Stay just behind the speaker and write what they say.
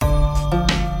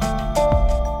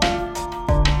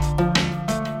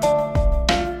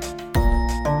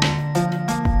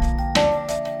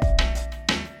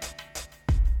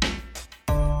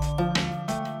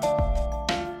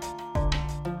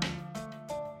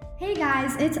Hey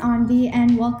guys, it's Anvi,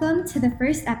 and welcome to the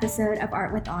first episode of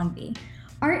Art with Anvi.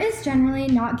 Art is generally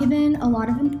not given a lot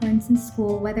of importance in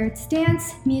school, whether it's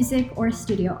dance, music, or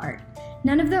studio art.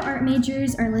 None of the art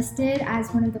majors are listed as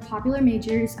one of the popular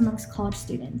majors amongst college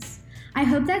students. I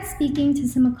hope that speaking to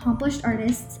some accomplished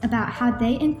artists about how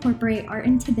they incorporate art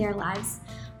into their lives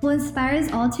will inspire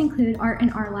us all to include art in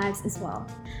our lives as well.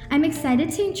 I'm excited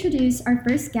to introduce our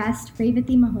first guest,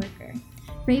 Revathi Mahorkar.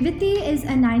 Revathi is a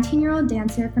 19-year-old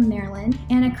dancer from Maryland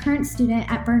and a current student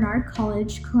at Barnard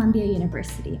College, Columbia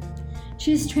University.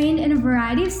 She is trained in a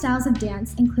variety of styles of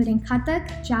dance, including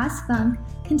Kathak, jazz funk,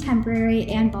 contemporary,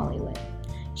 and Bollywood.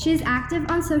 She is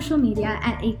active on social media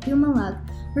at Ekdu Malug,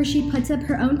 where she puts up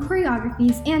her own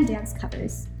choreographies and dance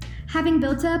covers. Having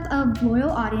built up a loyal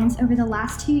audience over the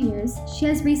last 2 years, she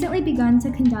has recently begun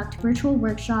to conduct virtual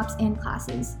workshops and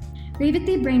classes.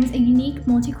 Revathi brings a unique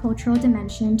multicultural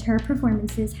dimension to her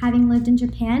performances, having lived in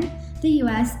Japan, the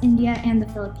US, India, and the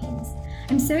Philippines.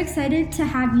 I'm so excited to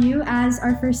have you as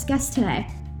our first guest today.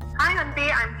 Hi, Anvi.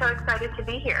 I'm so excited to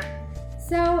be here.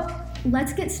 So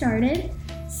let's get started.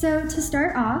 So to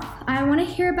start off, I want to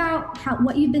hear about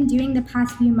what you've been doing the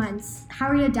past few months. How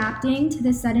are you adapting to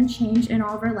this sudden change in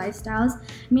all of our lifestyles?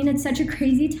 I mean, it's such a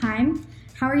crazy time.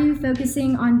 How are you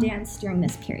focusing on dance during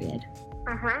this period?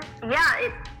 Yeah,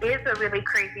 it is a really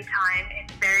crazy time.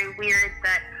 It's very weird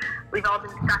that we've all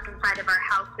been stuck inside of our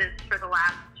houses for the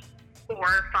last 4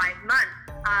 or 5 months.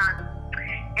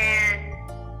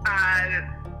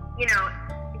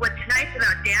 What's nice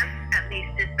about dance, at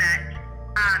least, is that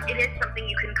it is something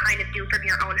you can kind of do from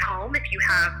your own home if you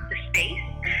have the space.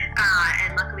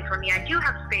 And luckily for me, I do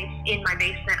have space in my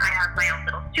basement. I have my own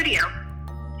little studio.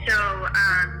 So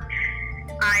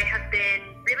I have been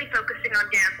really focusing on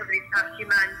dance over these past few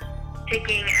months,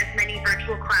 taking as many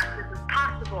virtual classes as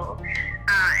possible.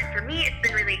 And for me, it's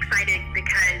been really exciting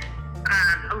because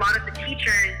a lot of the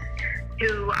teachers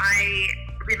who I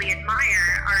really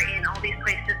admire are in all these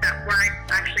places that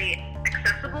weren't actually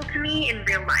accessible to me in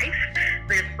real life,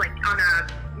 just like on a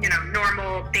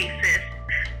normal basis.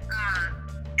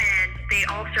 And they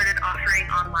all started offering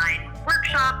online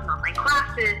workshops and online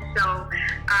classes. So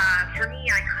for me,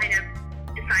 I kind of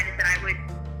decided that I would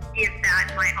give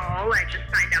that my all. I just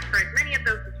signed up for as many of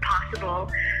those as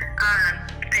possible.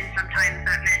 And sometimes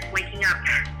that meant waking up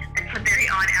at some very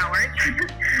odd hours.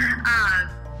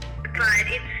 But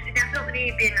it's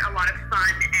definitely been a lot of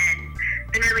fun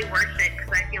and been really worth it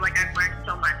because I feel like I've learned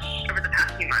so much over the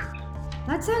past few months.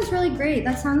 That sounds really great.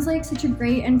 That sounds like such a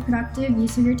great and productive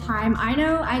use of your time. I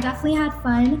know I definitely had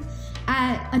fun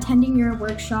at attending your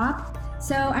workshop,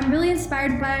 so I'm really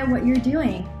inspired by what you're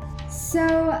doing.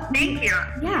 So thank you.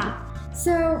 Yeah.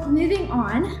 So moving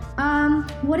on,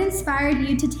 what inspired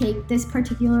you to take this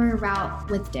particular route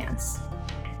with dance?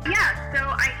 Yeah, so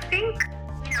I think,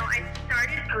 I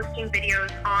started posting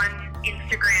videos on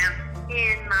Instagram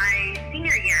in my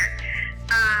senior year.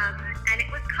 And it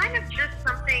was kind of just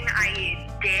something I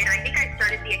did. I think I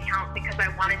started the account because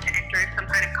I wanted to enter some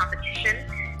kind of competition.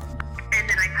 And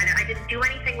then I didn't do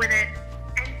anything with it.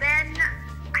 And then,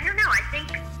 I don't know, I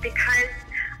think because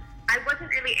I wasn't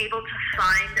really able to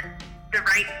find the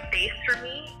right space for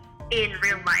me in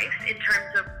real life in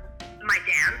terms of my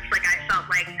dance. Like I felt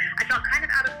kind of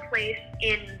out of place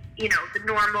in, the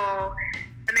normal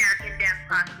American dance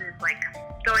classes, like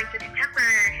going to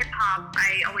contemporary or hip hop.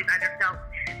 I always either felt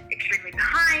extremely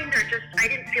behind or just, I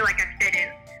didn't feel like I fit in.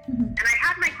 And I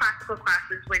had my classical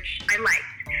classes, which I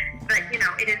liked, but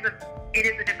it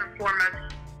is a different form of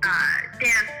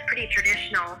dance, pretty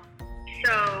traditional.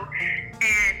 So,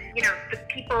 and the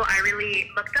people I really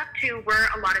looked up to were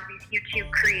a lot of these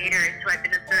YouTube creators who I've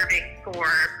been observing for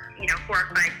 4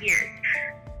 or 5 years.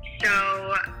 So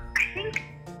I think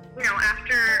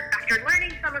after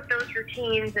learning some of those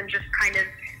routines and just kind of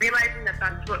realizing that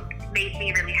that's what made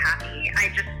me really happy, I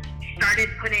just started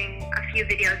putting a few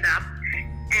videos up.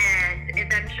 And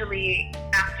eventually,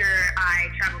 after I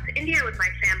traveled to India with my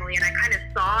family and I kind of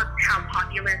saw how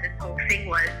popular this whole thing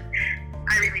was,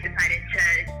 I really decided to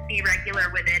be regular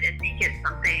with it and make it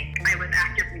something I was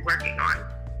actively working on.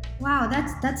 Wow,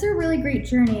 that's a really great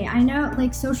journey. I know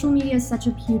social media is such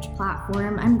a huge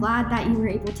platform. I'm glad that you were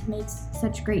able to make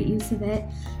such great use of it.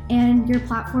 And your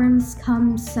platform's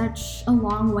come such a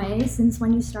long way since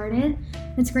when you started.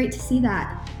 It's great to see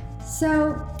that.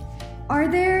 So, are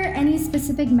there any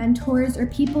specific mentors or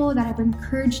people that have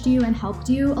encouraged you and helped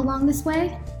you along this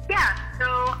way? Yeah, so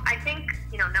I think,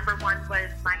 number one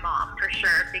was my mom for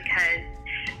sure, because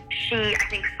she, I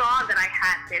think, saw that I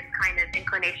had this kind of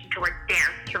inclination towards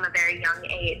dance from a very young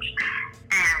age.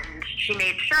 And she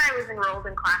made sure I was enrolled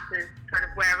in classes sort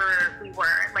of wherever we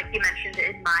were. Like you mentioned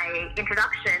in my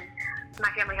introduction, my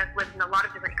family has lived in a lot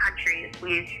of different countries.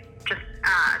 We've just,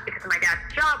 because of my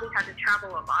dad's job, we've had to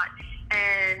travel a lot.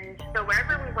 And so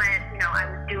wherever we went,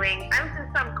 I was in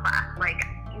some class. Like,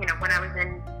 when I was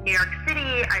in New York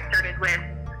City, I started with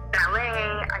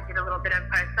ballet. I did a little bit of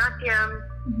Bharatanatyam.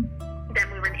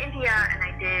 Then we were in India, and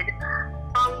I did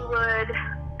Bollywood.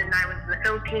 Then I was in the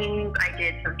Philippines. I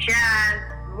did some jazz,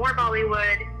 more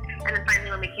Bollywood. And then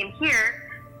finally, when we came here,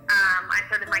 I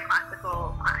started my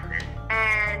classical classes.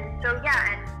 And so,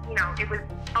 it was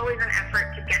always an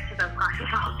effort to get to those classes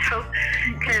also,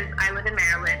 because I live in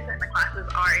Maryland and the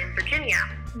classes are in Virginia.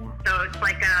 So it's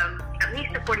like at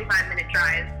least a 45-minute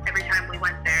drive every time we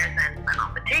went there. And then my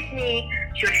mom would take me.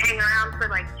 She would hang around for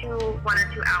like 1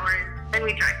 or 2 hours. Then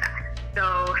we drive back.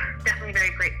 So definitely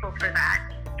very grateful for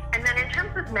that. And then in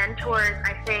terms of mentors,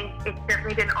 I think it's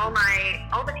definitely been all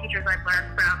the teachers I've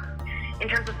learned from. In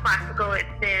terms of classical, it's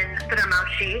been Sudha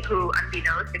Maushi, who Anvi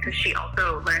knows because she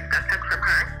also learned Kathak from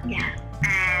her. Yeah.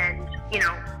 And,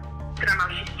 Sudha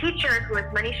Maushi's teacher, who is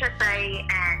Manisha Sai,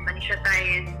 and Manisha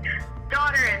Sai's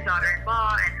daughter and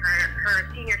daughter-in-law, and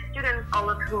her senior students, all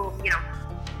of whom,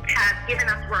 have given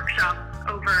us workshops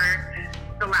over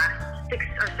the last 6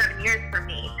 or 7 years for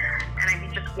me. And I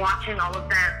think just watching all of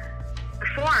them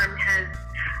perform has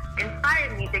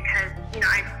inspired me because,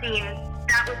 I've seen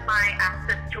that was my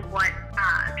access to what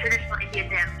traditional Indian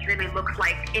dance really looks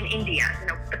like in India,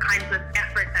 the kinds of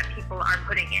effort that people are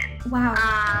putting in. Wow.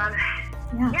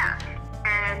 Yeah.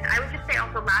 And I would just say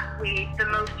also lastly, the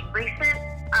most recent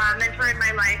mentor in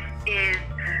my life is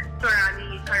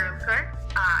Swarali Karulkar,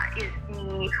 is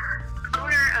the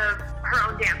owner of her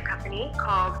own dance company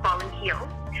called Falling Heels.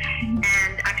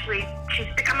 And actually, she's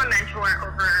become a mentor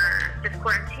over this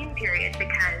quarantine period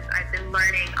because I've been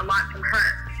learning a lot from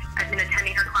her. I've been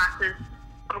attending her classes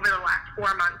over the last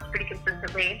 4 months pretty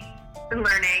consistently. Been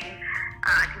learning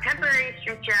contemporary,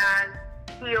 street jazz,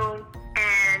 heels,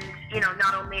 and,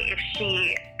 not only is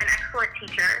she an excellent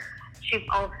teacher, she's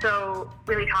also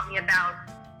really taught me about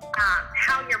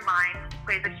how your mind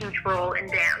plays a huge role in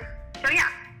dance. So, yeah.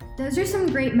 Those are some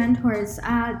great mentors.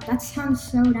 That sounds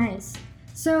so nice.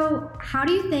 So how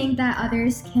do you think that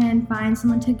others can find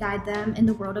someone to guide them in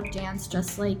the world of dance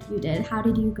just like you did? How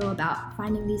did you go about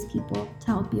finding these people to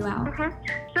help you out?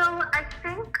 So I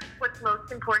think what's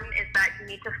most important is that you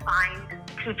need to find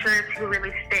teachers who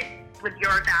really fit with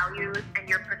your values and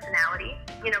your personality.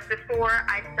 Before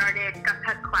I started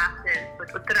Kathak classes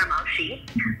with Sudha Maushi,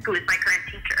 who is my current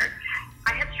teacher,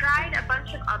 I had tried a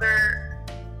bunch of other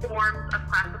forms of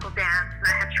classical dance, and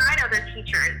I had tried other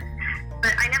teachers,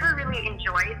 but I never really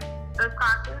enjoyed those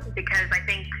classes because I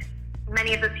think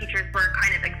many of the teachers were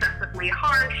kind of excessively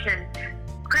harsh and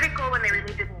critical when they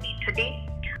really didn't need to be.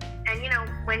 And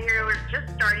when you're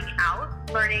just starting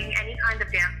out learning any kind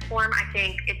of dance form, I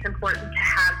think it's important to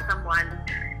have someone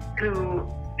who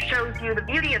shows you the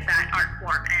beauty of that art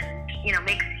form and,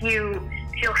 makes you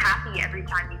feel happy every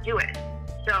time you do it.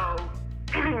 So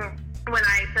when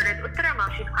I started with Sudha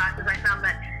Maushi's classes, I found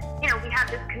that, we had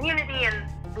this community and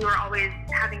we were always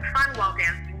having fun while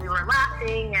dancing. We were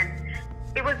laughing, and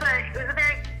it was a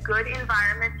very good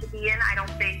environment to be in. I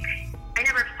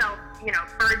never felt,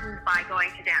 burdened by going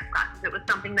to dance classes. It was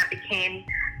something that became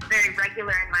very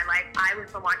regular in my life. I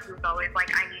was the one who was always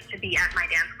like, I need to be at my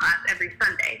dance class every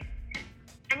Sunday.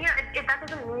 And that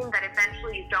doesn't mean that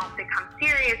eventually you don't become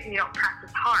serious and you don't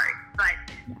practice hard, but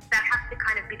that has to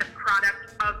kind of be the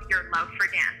product of your love for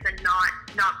dance and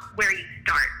not where you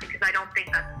start, because I don't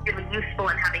think that's really useful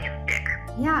in having it stick.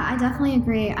 Yeah, I definitely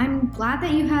agree. I'm glad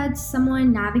that you had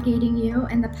someone navigating you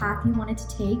and the path you wanted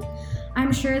to take.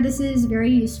 I'm sure this is very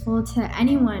useful to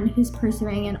anyone who's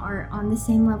pursuing an art on the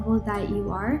same level that you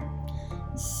are.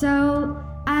 So,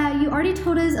 you already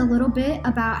told us a little bit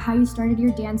about how you started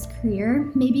your dance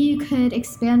career. Maybe you could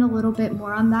expand a little bit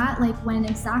more on that, like when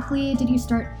exactly did you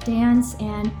start dance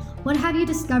and what have you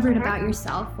discovered about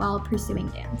yourself while pursuing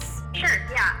dance? Sure,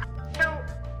 yeah. So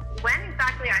when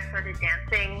exactly I started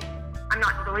dancing, I'm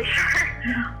not totally sure.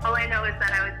 All I know is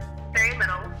that I was very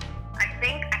little. I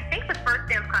think the first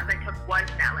dance class I took was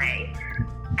ballet.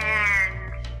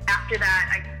 And after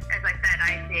that, as I said,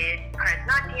 I did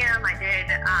Bharatanatyam, I did,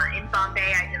 in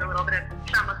Bombay, I did a little bit of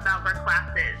Shamas Valvar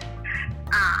classes,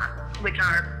 which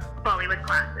are Bollywood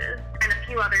classes, and a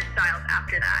few other styles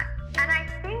after that. And I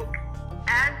think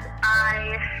as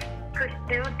I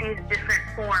pursued these different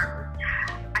forms,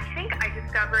 I think I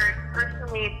discovered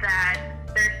personally that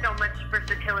there's so much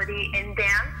versatility in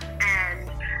dance, and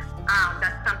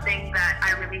that's something that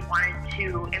I really wanted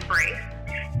to embrace.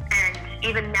 And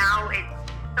even now,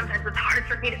 sometimes it's hard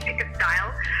for me to pick a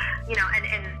style,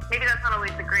 and maybe that's not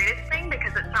always the greatest thing,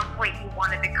 because at some point you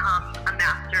want to become a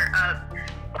master of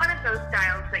one of those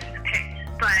styles that you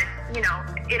picked. But,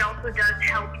 it also does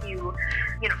help you,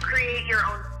 create your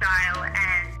own style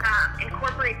and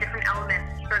incorporate different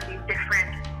elements from these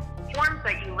different forms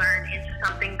that you learn into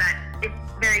something that is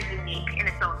very unique in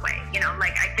its own way.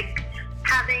 I think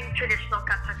having traditional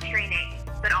Kathak training,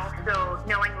 but also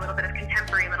knowing a little bit of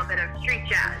contemporary, a little bit of street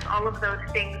jazz, all of those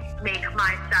things make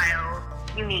my style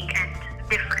unique and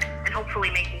different, and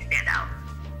hopefully make me stand out.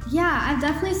 Yeah, I've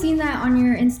definitely seen that on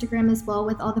your Instagram as well,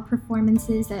 with all the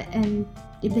performances and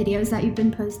videos that you've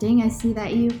been posting. I see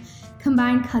that you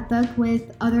combine Kathak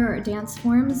with other dance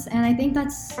forms, and I think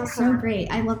that's so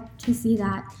great. I love to see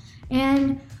that.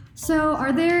 And so,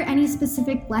 are there any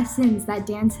specific lessons that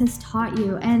dance has taught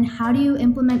you, and how do you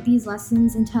implement these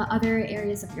lessons into other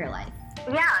areas of your life?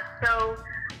 Yeah, so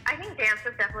I think dance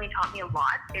has definitely taught me a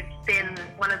lot. It's been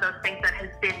one of those things that has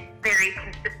been very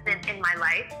consistent in my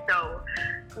life. So,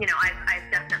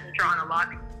 I've definitely drawn a lot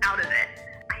out of it.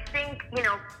 I think,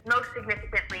 most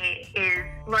significantly is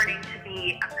learning to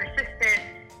be a persistent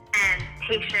and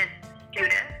patient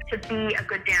student. To be a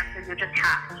good dancer, you just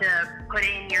have to put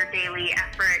in your daily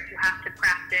effort. You have to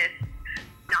practice,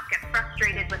 not get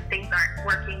frustrated when things aren't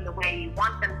working the way you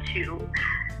want them to.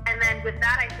 And then with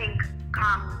that, I think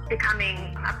comes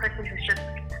becoming a person who's just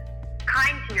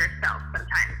kind to yourself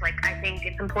sometimes. I think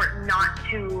it's important not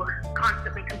to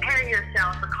constantly compare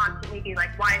yourself or constantly be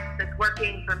like, why is this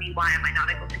working for me? Why am I not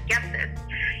able to get this?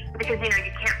 Because, you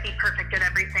can't be perfect at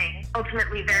everything.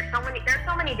 Ultimately, there's so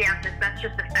many dancers, that's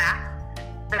just a fact,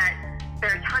 that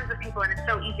there are tons of people, and it's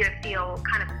so easy to feel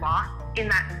kind of lost in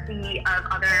that sea of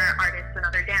other artists and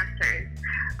other dancers.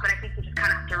 But I think you just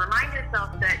kind of have to remind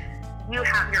yourself that you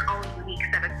have your own unique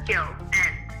set of skills,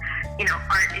 and,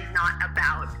 art is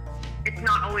it's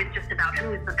not always just about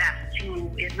who is the best,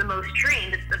 who is the most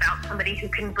trained. It's about somebody who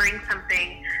can bring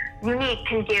something unique,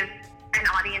 can give an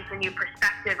audience a new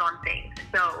perspective on things.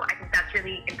 So I think that's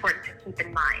really important to keep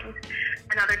in mind.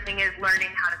 Another thing is learning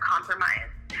how to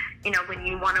compromise. When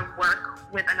you want to work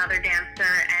with another dancer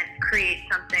and create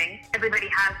something, everybody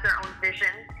has their own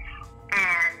vision,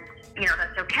 and,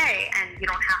 that's okay. And you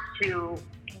don't have to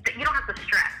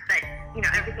stress that,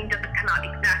 everything doesn't come out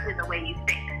exactly the way you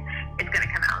think it's going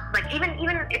to come out.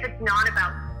 Even if it's not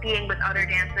about being with other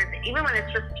dancers, even when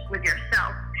it's just with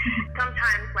yourself,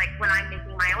 sometimes, when I'm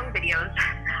making my own videos,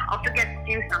 I'll forget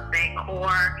to do something,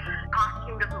 or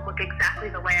costume doesn't look exactly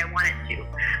the way I want it to.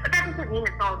 But that doesn't mean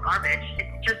it's all garbage.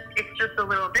 It's just a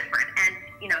little different, and,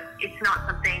 it's not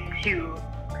something to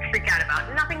freak out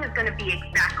about. Nothing is going to be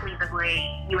exactly the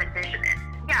way you envision it.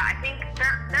 Yeah, I think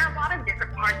there are a lot of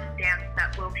different parts of dance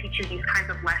that will teach you these kinds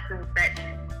of lessons that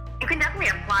you can definitely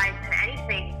apply to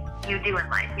anything you do in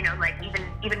life.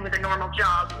 Even with a normal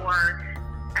job, or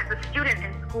as a student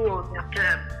in school, you have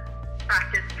to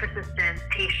practice persistence,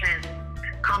 patience,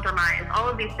 compromise. All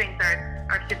of these things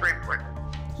are super important.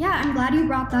 Yeah, I'm glad you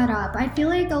brought that up. I feel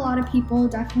like a lot of people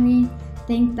definitely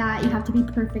think that you have to be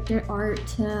perfect at art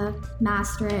to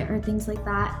master it or things like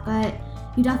that, but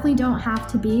you definitely don't have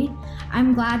to be.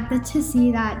 I'm glad to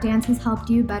see that dance has helped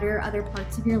you better other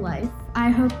parts of your life. I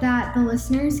hope that the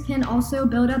listeners can also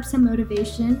build up some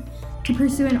motivation to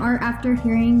pursue an art after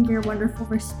hearing your wonderful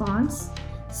response.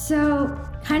 So,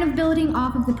 kind of building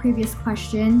off of the previous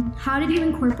question, how did you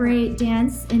incorporate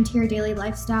dance into your daily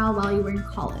lifestyle while you were in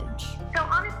college? So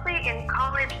honestly, in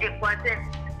college, it wasn't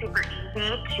super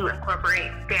easy to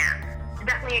incorporate dance.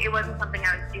 Definitely, it wasn't something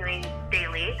I was doing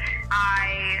daily.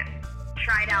 I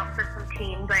tried out for some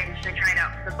teams. I initially tried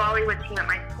out for the Bollywood team at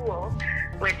my school,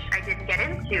 which I didn't get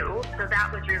into, so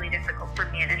that was really difficult for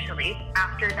me initially.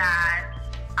 After that,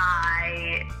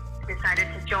 I decided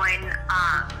to join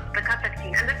the Kathak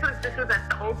team, and this was at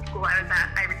the old school I was at.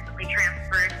 I recently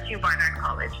transferred to Barnard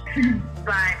College,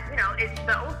 but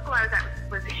the old school I was at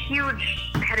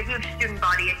had a huge student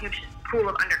body, a huge pool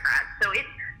of undergrads. So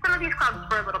some of these clubs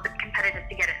were a little bit competitive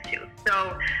to get into.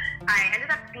 So I ended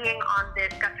up being on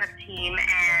this Kathak team,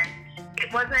 and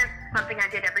it wasn't something I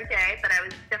did every day, but I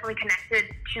was definitely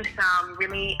connected to some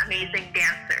really amazing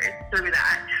dancers through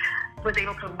that. Was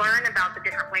able to learn about the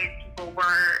different ways people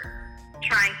were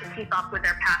trying to keep up with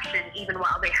their passion even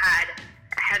while they had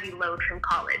a heavy load from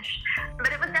college.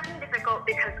 But it was definitely difficult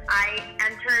because I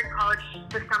entered college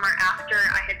the summer after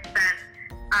I had spent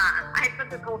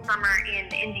this whole summer in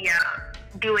India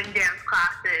doing dance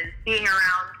classes, being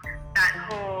around that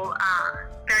whole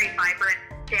very vibrant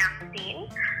dance scene.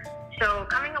 So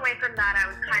coming away from that,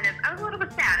 I was a little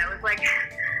bit sad. I was like,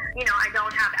 I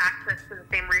don't have access to the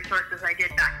same resources I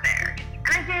did back there.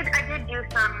 And I did do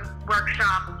some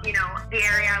workshops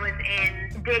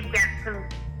did get some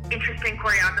interesting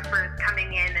choreographers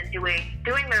coming in and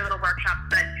doing their little workshops,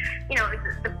 but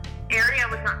the area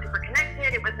was not super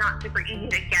connected. It was not super easy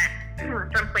to get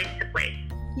from place to place.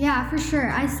 Yeah, for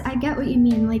sure. I get what you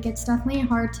mean. Like, it's definitely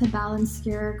hard to balance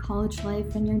your college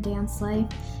life and your dance life,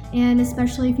 and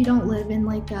especially if you don't live in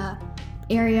like a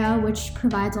area which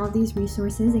provides all of these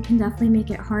resources, it can definitely make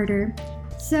it harder.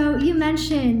 So you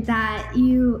mentioned that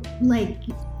you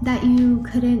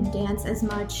couldn't dance as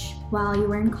much while you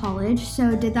were in college.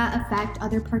 So did that affect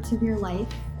other parts of your life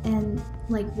and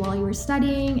like while you were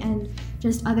studying and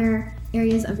just other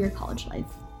areas of your college life?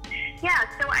 Yeah,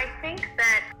 so I think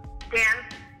that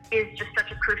dance is just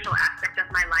such a crucial aspect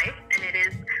of my life, and it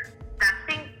is that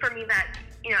thing for me that,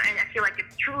 and I feel like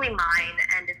it's truly mine,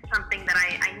 and it's something that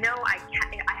I know I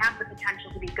have the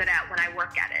potential to be good at when I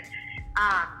work at it.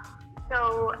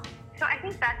 So I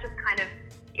think that just kind of,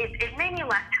 it made me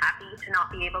less happy to not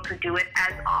be able to do it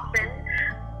as often.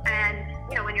 And,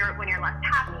 when you're less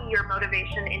happy, your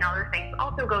motivation in other things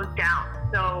also goes down.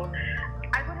 So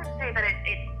I wouldn't say that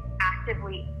it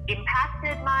actively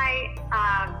impacted my,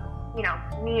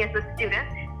 me as a student,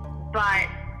 but,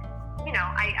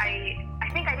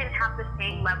 I think I didn't have the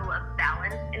same level of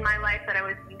balance in my life that I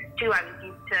was used to. I was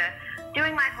used to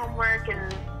doing my homework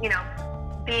and,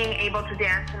 being able to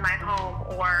dance in my home,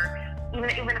 or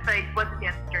even if I wasn't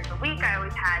dancing during the week, I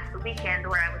always had the weekend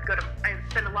where I would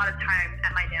spend a lot of time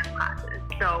at my dance classes.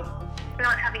 So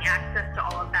not having access to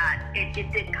all of that, it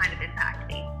did kind of impact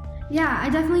me. Yeah,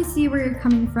 I definitely see where you're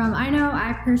coming from. I know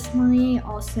I personally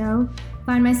also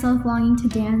find myself longing to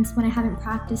dance when I haven't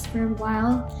practiced for a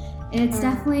while. It's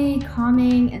definitely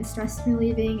calming and stress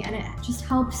relieving, and it just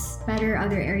helps better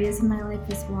other areas of my life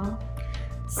as well.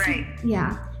 Right.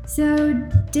 Yeah. So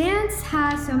dance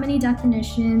has so many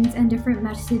definitions and different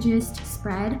messages to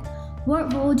spread.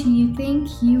 What role do you think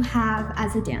you have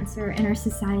as a dancer in our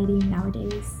society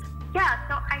nowadays? Yeah,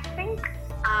 so I think,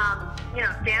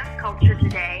 dance culture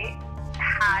today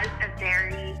has a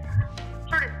very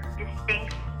sort of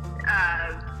distinct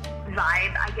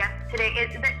vibe, I guess, today.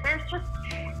 There's just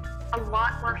a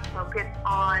lot more focus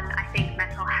on, I think,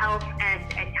 mental health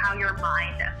and how your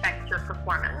mind affects your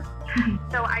performance.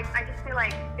 Mm-hmm. So I just feel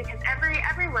like, because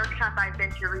every workshop I've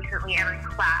been to recently, every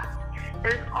class,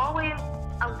 there's always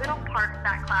a little part of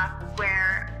that class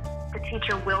where the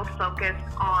teacher will focus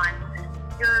on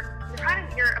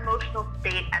your emotional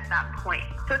state at that point.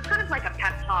 So it's kind of like a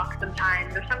pep talk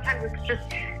sometimes, or sometimes it's just,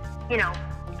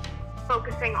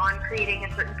 focusing on creating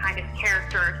a certain kind of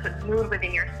character, a certain mood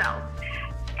within yourself.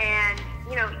 And,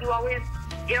 it always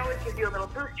gives you a little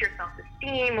boost to your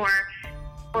self-esteem, or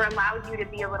allows you to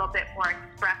be a little bit more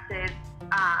expressive.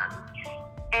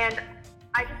 And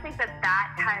I just think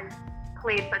that has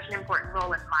played such an important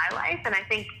role in my life. And I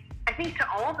think to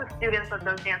all the students of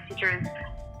those dance teachers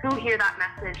who hear that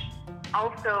message,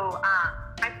 also,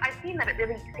 I've seen that it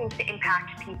really seems to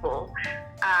impact people.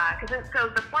 So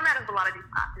the format of a lot of these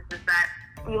classes is that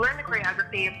you learn the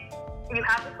choreography, you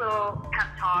have this little pep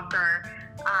talk or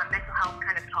mental health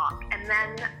kind of talk, and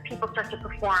then people start to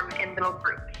perform in little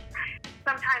groups.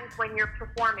 Sometimes when you're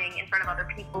performing in front of other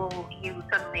people, you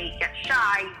suddenly get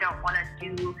shy. You don't want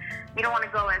to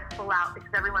go as full out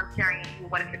because everyone's staring at you.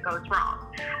 What if it goes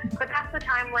wrong? But that's the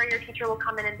time where your teacher will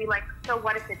come in and be like, so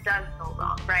what if it does go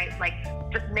wrong, right? Like,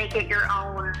 just make it your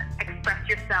own, express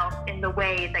yourself in the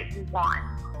way that you want.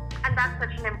 And that's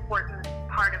such an important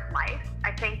part of life.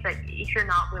 I think that if you're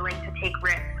not willing to take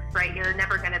risks, right, you're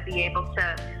never going to be able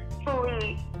to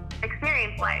fully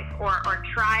experience life or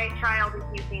try all these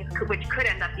new things, which could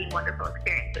end up being wonderful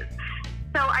experiences.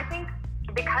 So I think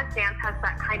because dance has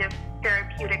that kind of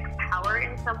therapeutic power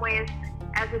in some ways,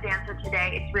 as a dancer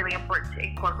today, it's really important to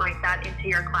incorporate that into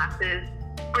your classes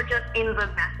or just in the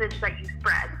message that you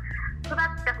spread. So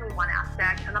that's definitely one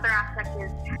aspect. Another aspect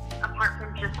is, apart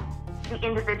from just the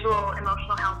individual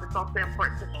emotional health, it's also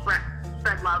important to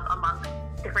spread love amongst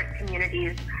different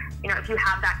communities. If you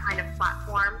have that kind of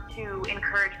platform to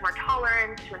encourage more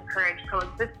tolerance, to encourage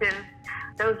coexistence,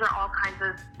 those are all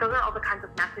the kinds of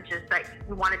messages that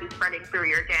you want to be spreading through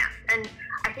your dance. And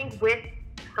I think with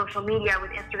social media,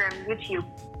 with Instagram and YouTube,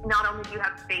 not only do you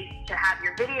have space to have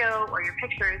your video or your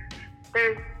pictures,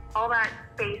 there's all that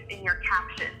space in your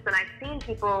captions. And I've seen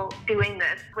people doing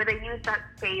this where they use that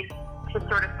space to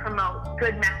sort of promote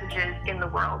good messages in the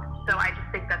world. So I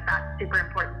just think that that's super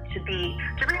important to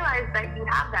realize that you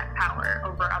have that power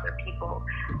over other people.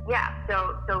 Yeah,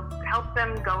 so help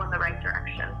them go in the right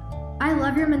direction. I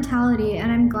love your mentality,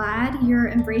 and I'm glad you're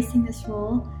embracing this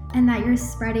role and that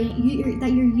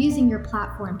you're using your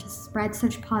platform to spread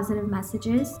such positive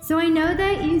messages. So I know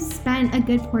that you spent a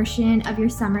good portion of your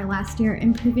summer last year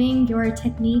improving your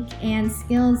technique and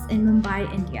skills in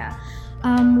Mumbai, India.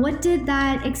 What did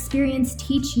that experience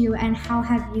teach you, and how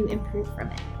have you improved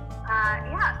from it?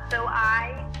 So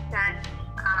I spent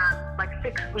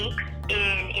 6 weeks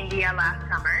in India last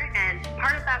summer, and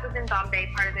part of that was in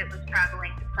Bombay, part of it was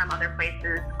traveling to some other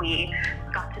places. We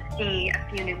got to see a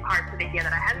few new parts of India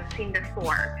that I hadn't seen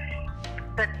before.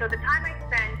 But so the time I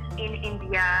spent in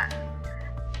India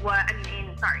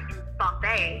in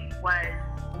Bombay was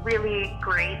really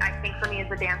great, I think, for me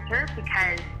as a dancer,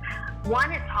 because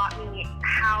one, it taught me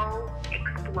how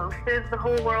explosive the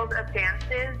whole world of dance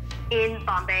is in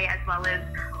Bombay as well as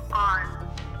on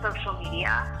social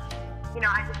media.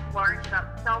 I just learned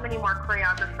about so many more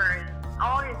choreographers,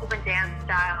 all these different dance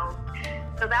styles.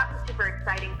 So that was super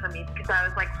exciting for me, because I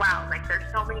was like, wow,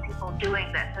 there's so many people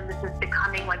doing this, and this is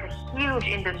becoming a huge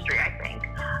industry, I think.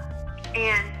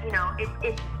 And,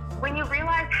 it's when you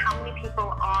realize how many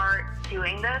people are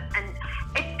doing this, and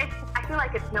I feel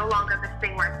like it's no longer this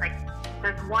thing where it's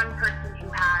there's one person who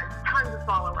has tons of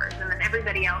followers and then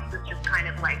everybody else is just kind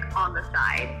of on the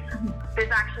side.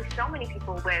 There's actually so many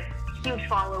people with huge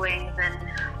followings and,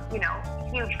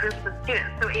 huge groups of students.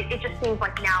 So it just seems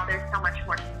like now there's so much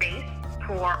more space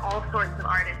for all sorts of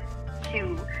artists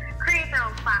to create their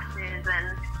own classes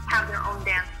and have their own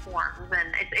dance forms.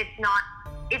 And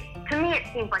to me, it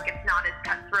seems like it's not as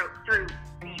cutthroat through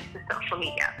the use of social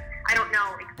media. I don't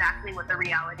know exactly what the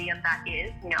reality of that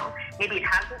is. Maybe it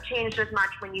hasn't changed as much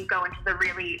when you go into the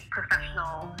really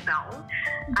professional zone.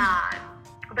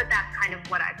 But that's kind of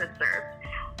what I've observed.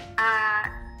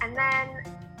 And then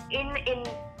in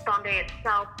Bombay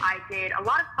itself, I did a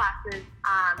lot of classes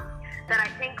that I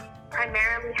think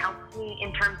primarily helped me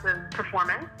in terms of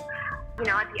performance.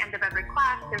 At the end of every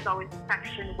class, there's always a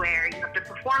section where you have to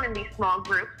perform in these small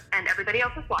groups and everybody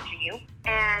else is watching you.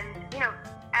 And,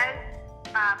 as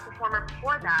a performer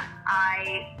before that,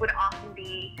 I would often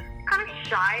be kind of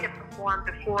shy to perform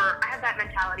before. I have that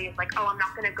mentality of I'm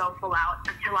not going to go full out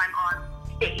until I'm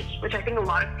on stage, which I think a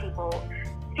lot of people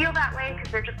feel that way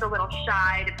because they're just a little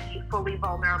shy to be fully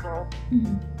vulnerable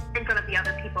in front of the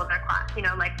other people in their class.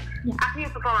 After you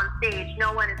perform on stage,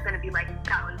 no one is going to be like,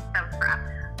 that was crap.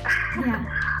 Yeah.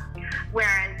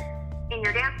 Whereas in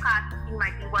your dance class, you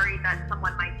might be worried that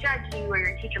someone might judge you, or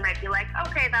your teacher might be like,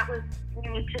 okay, you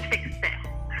need to fix this.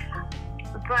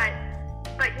 But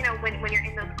when you're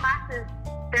in those classes,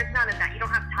 there's none of that. You don't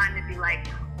have time to be like,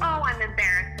 oh, I'm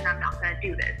embarrassed and I'm not going to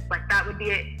do this. That would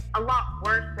be a lot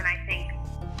worse than, I think,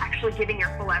 actually giving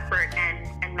your full effort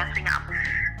and messing up.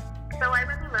 So I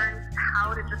really learned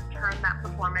how to just turn that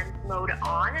performance mode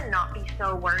on and not be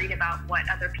so worried about what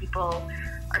other people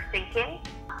are thinking.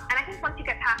 And I think once you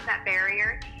get past that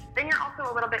barrier, then you're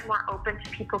also a little bit more open to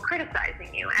people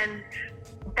criticizing you. And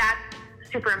that's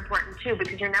super important too,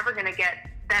 because you're never going to get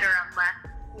better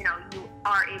unless, you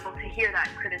are able to hear that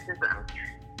criticism.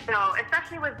 So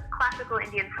especially with classical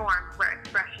Indian forms where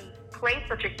expression plays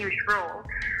such a huge role,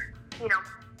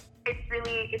 it's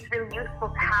really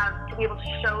useful to be able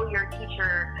to show your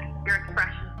teacher your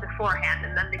expressions beforehand,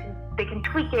 and then they can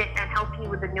tweak it and help you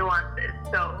with the nuances.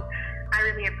 So I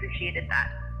really appreciated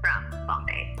that from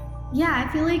Bombay. Yeah,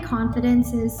 I feel like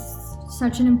confidence is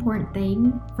such an important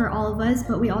thing for all of us,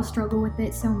 but we all struggle with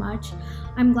it so much.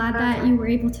 I'm glad that you were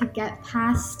able to get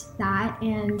past that,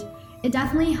 and it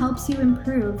definitely helps you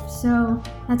improve. So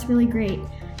that's really great.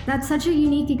 That's such a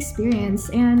unique experience,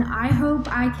 and I hope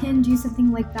I can do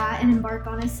something like that and embark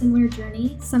on a similar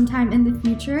journey sometime in the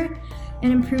future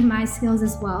and improve my skills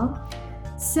as well.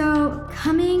 So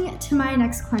coming to my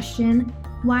next question,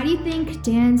 why do you think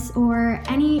dance or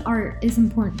any art is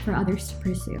important for others to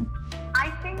pursue? I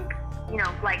think,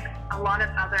 like a lot of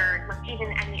other,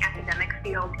 even any academic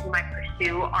field you might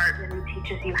pursue, art really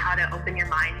teaches you how to open your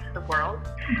mind to the world.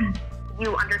 Mm-hmm.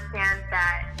 You understand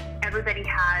that everybody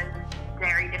has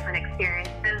very different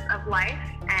experiences of life,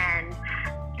 and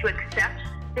to accept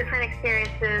different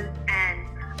experiences and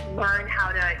learn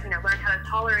how to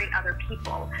tolerate other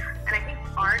people. And I think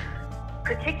art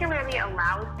particularly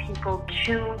allows people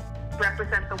to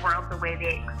represent the world the way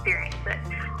they experience it.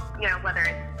 Whether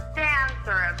it's dance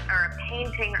or a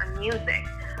painting or music,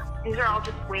 these are all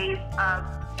just ways of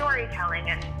storytelling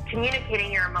and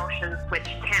communicating your emotions, which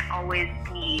can't always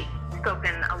be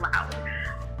spoken aloud.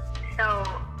 So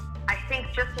I think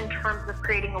just in terms of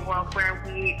creating a world where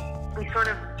we sort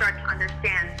of start to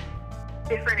understand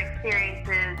different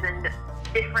experiences and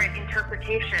different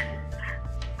interpretations,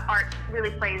 art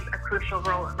really plays a crucial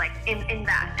role like in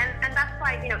that. And that's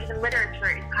why, even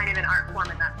literature is kind of an art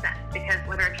form in that sense, because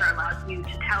literature allows you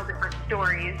to tell different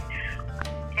stories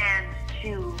and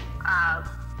to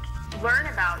learn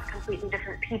about completely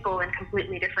different people and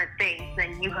completely different things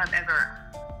than you have ever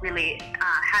really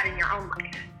had in your own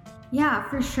life. Yeah,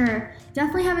 for sure.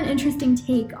 Definitely have an interesting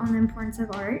take on the importance of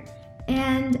art.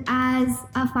 And as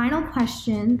a final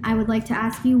question, I would like to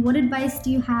ask you, what advice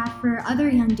do you have for other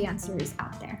young dancers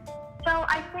out there? So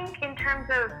I think in terms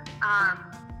of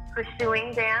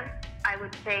pursuing dance, I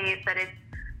would say that it's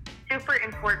super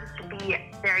important to be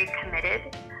very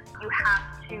committed. You have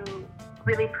to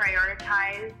really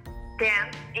prioritize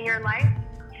dance in your life.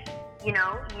 You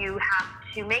have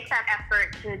to make that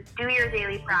effort to do your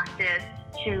daily practice,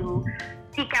 to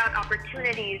seek out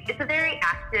opportunities. It's a very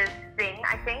active thing,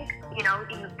 I think.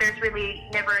 There's really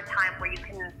never a time where you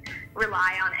can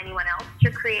rely on anyone else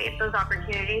to create those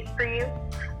opportunities for you.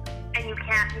 And you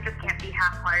just can't be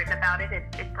half-hearted about it.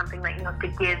 It's something that you have to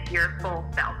give your full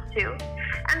self to.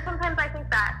 And sometimes I think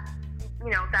that,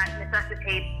 that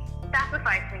necessitates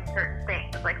sacrificing certain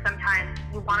things. Like sometimes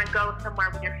you want to go somewhere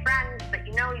with your friends, but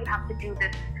you have to do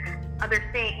this other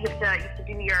thing. You have to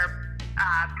do your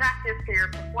practice for your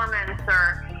performance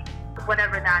or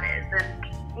whatever that is. And,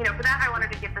 for that I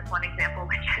wanted to give this one example,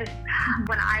 which is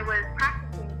when I was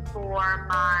practicing for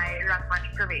my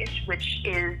Rangmanch Pravesh, which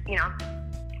is,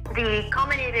 the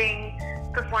culminating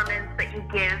performance that you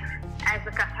give as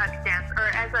a Kathak dancer or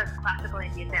as a classical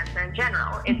Indian dancer in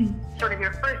general. It's sort of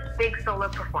your first big solo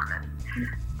performance.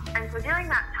 And so during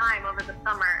that time over the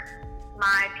summer,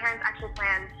 my parents actually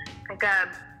planned like a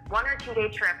 1 or 2 day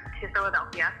trip to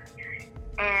Philadelphia.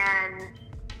 And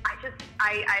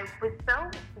I was so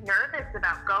nervous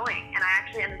about going, and I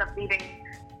actually ended up leaving,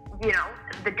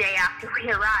 the day after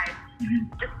we arrived,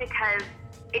 just because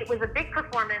it was a big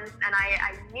performance, and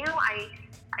I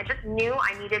just knew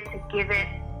I needed to give it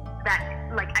that,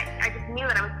 I just knew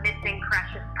that I was missing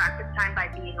precious practice time by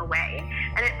being away,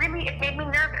 and it made me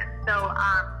nervous. So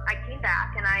I came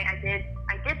back and I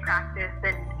did practice,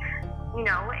 and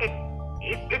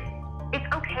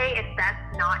it's okay if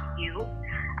that's not you.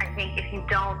 I think if you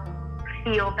don't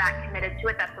feel that committed to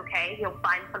it, that's okay. You'll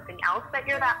find something else that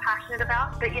you're that passionate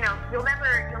about. But you'll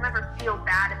never feel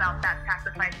bad about that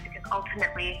sacrifice, because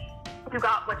ultimately you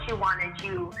got what you wanted.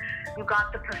 You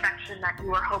got the perfection that you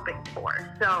were hoping for.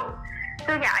 So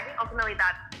yeah, I think ultimately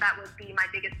that would be my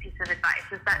biggest piece of advice,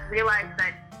 is that realize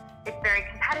that it's very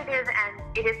competitive and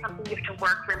it is something you have to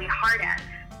work really hard at.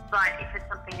 But if it's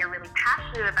something you're really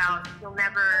passionate about, you'll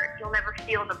never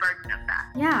feel the burden of that.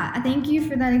 Yeah, thank you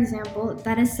for that example.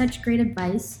 That is such great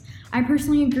advice. I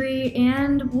personally agree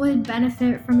and would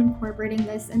benefit from incorporating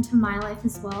this into my life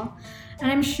as well.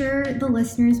 And I'm sure the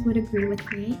listeners would agree with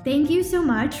me. Thank you so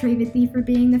much, Revathi, for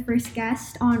being the first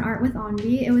guest on Art with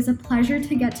Anvi. It was a pleasure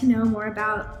to get to know more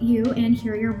about you and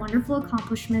hear your wonderful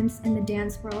accomplishments in the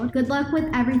dance world. Good luck with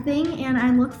everything, and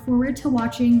I look forward to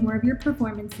watching more of your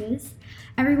performances.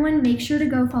 Everyone, make sure to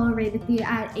go follow Revathi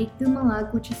at Ekdu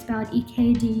Malag, which is spelled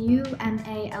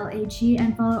EKDUMALAG,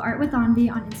 and follow Art with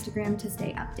Anvi on Instagram to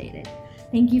stay updated.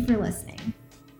 Thank you for listening.